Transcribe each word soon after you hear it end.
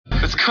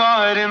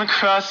caught in the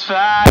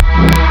crossfire.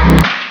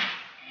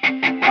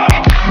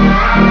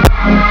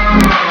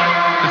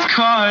 It's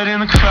caught in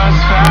the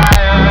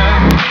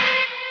crossfire.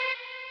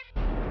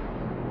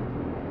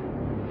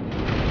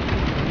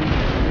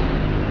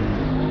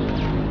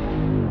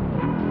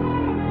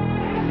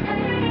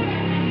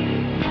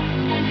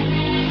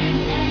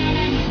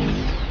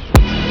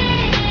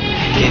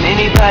 Can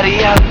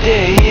anybody out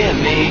there hear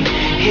me?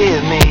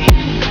 Hear me?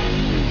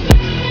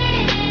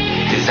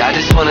 'Cause I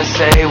just wanna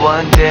say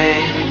one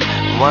day.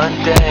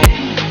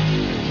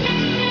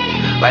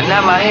 Right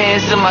now my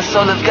hands and my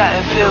soul have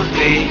gotten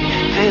filthy.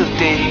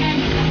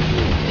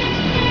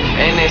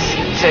 And it's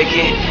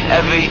taking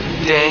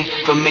everything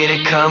for me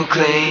to come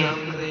clean.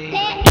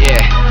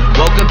 Yeah,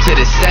 woke up to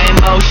the same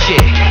old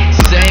shit.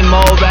 Same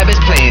old rabbits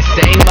playing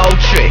same old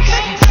tricks.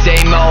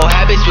 Same old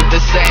habits with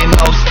the same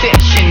old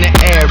stitch in the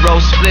air.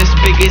 Roll splits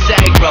big as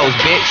egg rolls,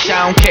 bitch,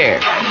 I don't care.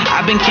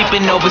 I've been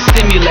keeping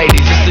overstimulated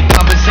just to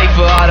compensate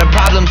for all the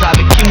problems I've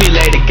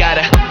accumulated.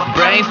 Got a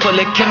brain full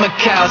of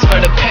chemicals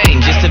for the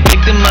pain. Just a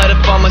victim of the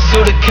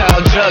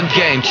pharmaceutical drug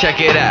game. Check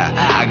it out,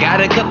 I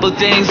got a couple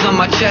things on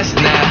my chest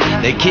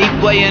now. They keep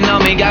weighing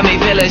on me, got me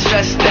feeling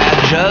stressed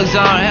out. Drugs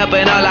aren't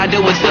helping, all I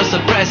do is feel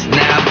suppressed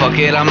now. Fuck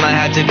it, I might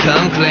have to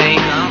come clean.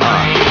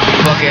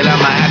 Fuck it, I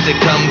might have to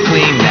come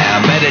clean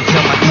now. Better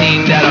tell my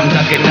team that I'm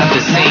ducking up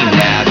the scene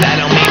now. That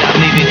don't mean I'm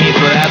leaving here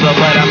forever,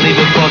 but I'm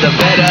leaving for the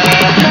better.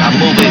 I'm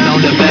moving on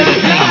to better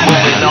things. I'm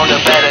moving on to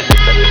better.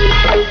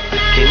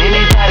 Can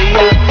anybody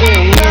out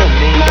there hear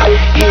me?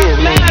 Hear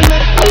me? 'Cause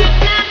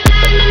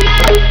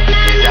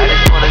I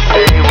just wanna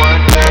say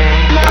one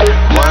thing.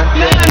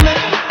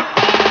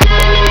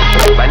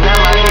 Right now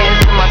my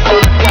hands and my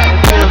soul have gotten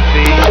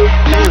filthy.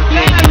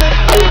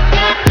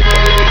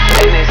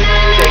 And it's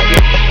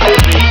taking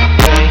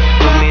everything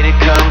for me to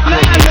come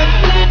clean.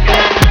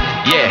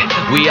 Yeah,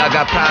 we all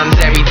got problems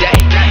every day.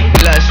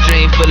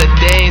 Bloodstream full of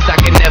things I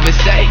can never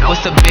say.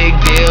 What's the big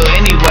deal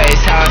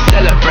anyways? How I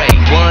celebrate.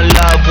 One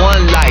love,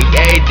 one light.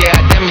 Every day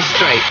I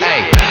demonstrate.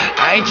 Hey,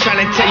 I ain't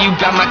tryna tell you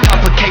about my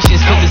complications,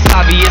 'cause it's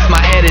obvious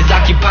my head is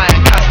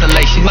occupying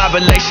constellations. My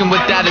relation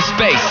with outer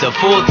space, a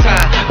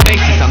full-time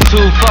basis. I'm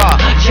too far,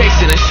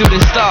 chasing a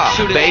shooting star,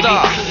 baby.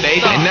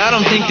 And I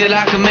don't think that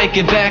I can make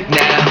it back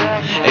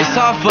now. It's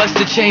hard for us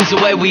to change the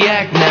way we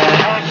act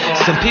now.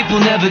 Some people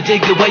never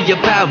dig the way you're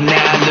about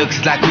now.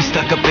 Looks like we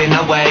stuck up in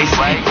our ways.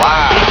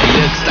 Wow. It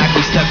looks like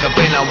we stuck up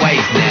in our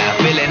ways now.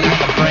 Feeling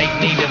like a break,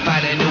 need to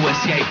find a new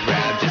escape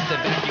route. Just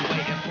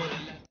evacuate and pull the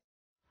left.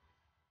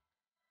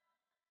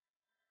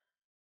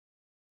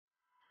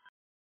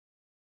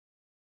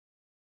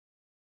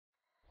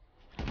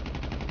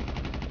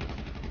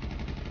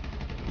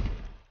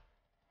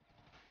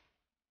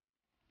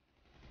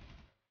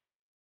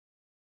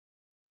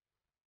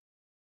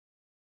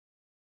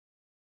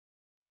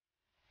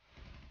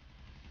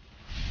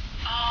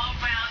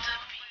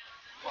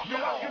 Yo,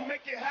 I can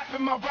make it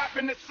happen, my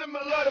rapping is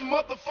similar to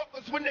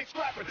motherfuckers when they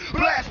scrapping.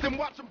 Blast and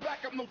watch them back,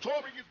 I'm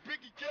notorious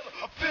Biggie killer.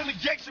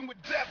 Affiliation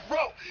with Death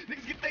Row.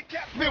 Niggas get their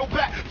cap peeled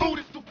back, food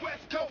is the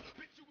West Coast.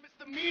 Bitch, you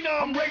misdemeanor,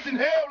 I'm raising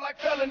hell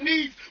like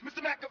felonies.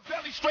 Mr.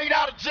 Machiavelli straight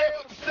out of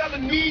jail,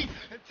 selling needs.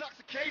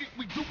 Intoxicated,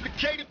 we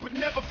duplicated but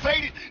never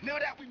faded. Now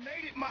that we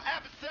made it, my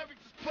adversaries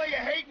is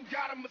player hating.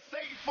 Got a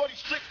Mercedes for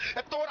these tricks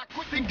that thought I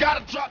quit, then got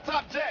a drop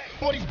top jack.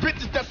 For these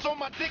bitches that's on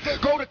my dick,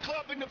 go to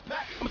club in the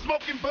back. I'm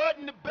smoking bud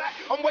in the back.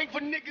 I'm waiting for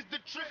niggas to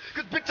trip,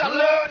 'cause bitch I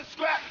love to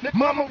scrap.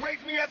 Mama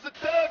raised me as a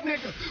thug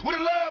nigga. With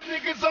a love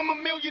niggas, I'm a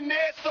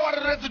millionaire.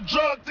 Started as a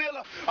drug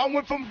dealer. I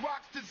went from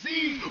rocks to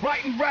Z's,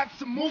 writing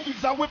raps and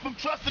movies. I went from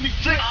trusting these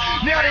tricks.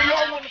 Now they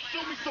all wanna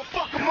sue me, so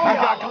fuck them all. I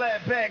got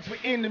glad bags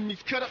with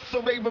enemies cut up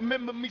so they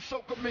remember me.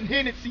 Soak them in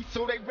Hennessy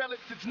so they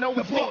relatives know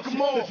it's fuck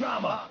them all. The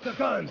drama, the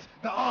guns,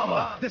 the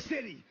armor, the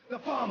city, the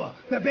farmer,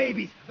 the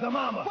babies, the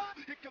mama.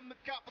 Here come the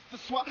coppers, the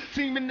SWAT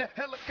team in the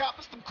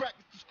helicopters. Them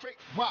crackers just crazy.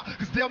 Why?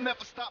 'Cause they'll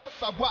never stop us.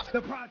 I watch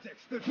The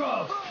projects, the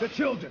drugs, the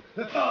children,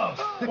 the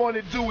thugs. they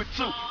wanna do it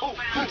too. Oh,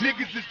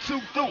 niggas is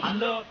too through. I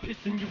love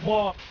pissing you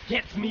off,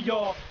 gets me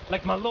off,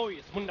 like my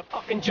lawyers when the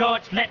fucking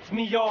judge lets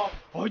me off.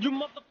 All you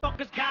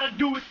motherfuckers gotta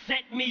do is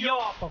set me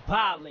off for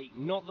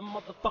violating all the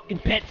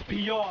motherfucking pets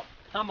be off.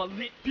 I'm a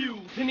lit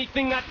fuse,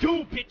 anything I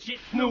do, bitch,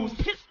 it's news.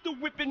 Pistol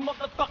whipping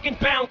motherfucking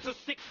bouncer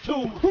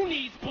 6'2". Who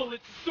needs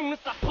bullets? As soon as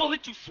I pull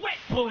it, you sweat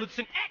bullets.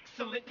 An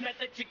excellent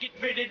method to get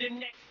rid of the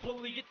next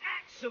bully. It's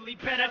actually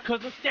better,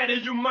 'cause instead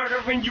of you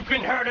murdering, you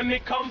can hurt him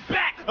and come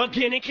back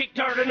again and kick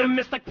dirt in him.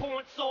 It's like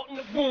pouring salt in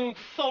the wound,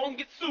 so don't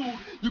get sued.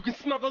 You can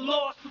smell the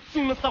loss as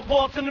soon as I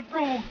walk in the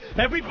room.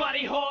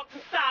 Everybody halts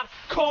and stops,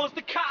 calls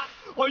the cops.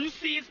 All you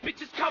see is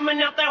bitches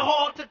coming out their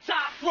hall to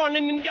top,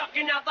 running and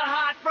ducking out the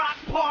Hot Rock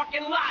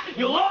parking lot.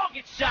 You'll all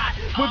get shot,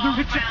 whether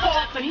it's your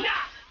fault or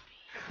not.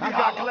 I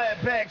got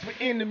glad bags with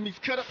enemies,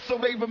 cut up so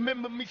they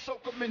remember me,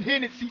 soak them in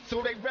Hennessy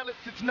so they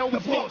relatives know The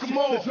we fuck bullshit, them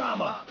all. the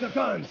drama, the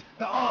guns,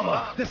 the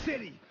armor, the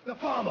city, the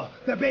farmer,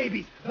 the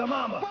babies, the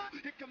mama.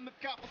 Here come the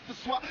coppers, the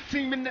SWAT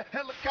team in the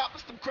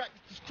helicopters, them crackers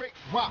is straight.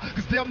 Why?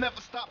 Cause they'll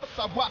never stop us.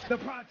 I watch The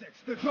projects,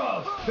 the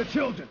drugs, the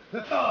children,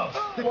 the thugs.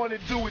 they wanna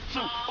do it too.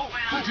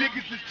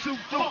 Niggas is too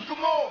fuck them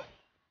all.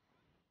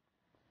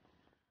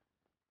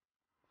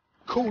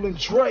 Cool and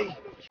Dre.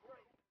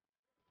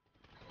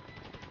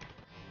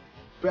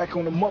 Back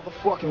on the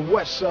motherfucking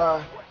west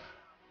side.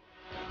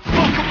 Fuck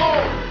them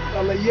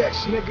all. LAX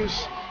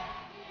niggas.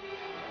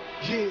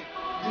 Yeah.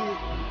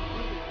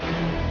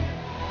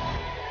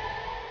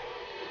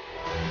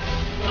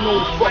 You know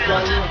the fuck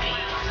I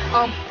am.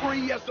 I'm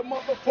free as a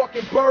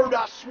motherfucking bird,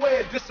 I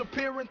swear.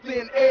 Disappear in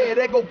thin air.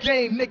 They go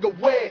game, nigga,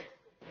 where?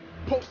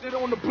 Posted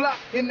on the block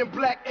in the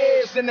black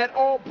airs, and that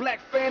all black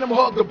phantom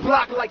hug the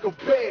block like a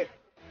bear.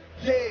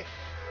 Yeah,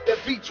 that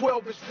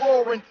V12 is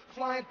roaring,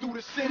 flying through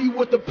the city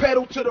with the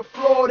pedal to the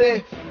floor.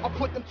 Then I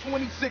put them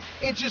 26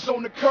 inches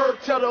on the curb,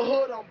 tell the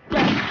hood I'm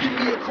back, give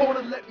me a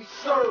corner, let me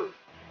serve.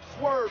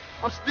 Swerve,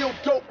 I'm still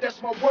dope,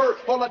 that's my word.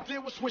 All I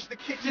did was switch the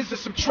kitchens and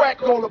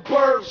subtract all the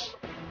birds.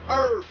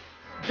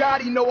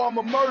 God, he know I'm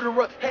a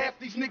murderer. Half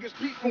these niggas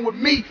beefing with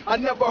me, I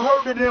never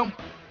heard of them.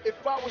 If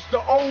I was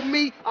the old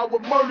me, I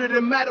would murder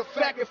them. Matter of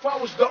fact, if I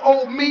was the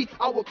old me,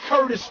 I would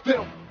Curtis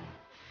them.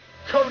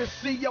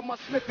 Courtesy of my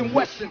Smith &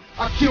 Wesson,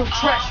 I kill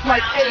tracks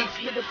like AIDS,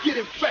 nigga get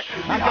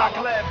infected. I got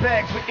glad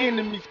bags with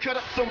enemies, cut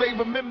up so they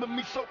remember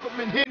me, soak them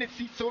in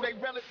Hennessy so they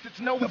relatives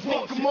know we The fuck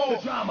bullshit, them all.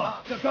 the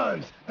drama, the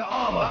guns, the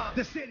armor,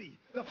 the city,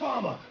 the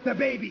farmer, the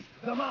babies,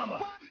 the mama.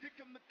 Here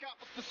come the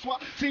coppers, the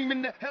SWAT team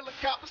in the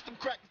helicopters, them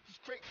crackers is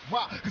straight.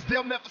 Why? Cause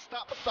they'll never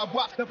stop us. I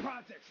watch The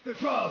projects, the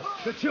drugs,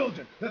 the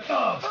children, the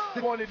thugs.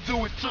 they wanna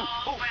do it too.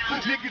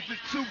 Niggas is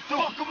too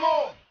fuck them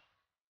all.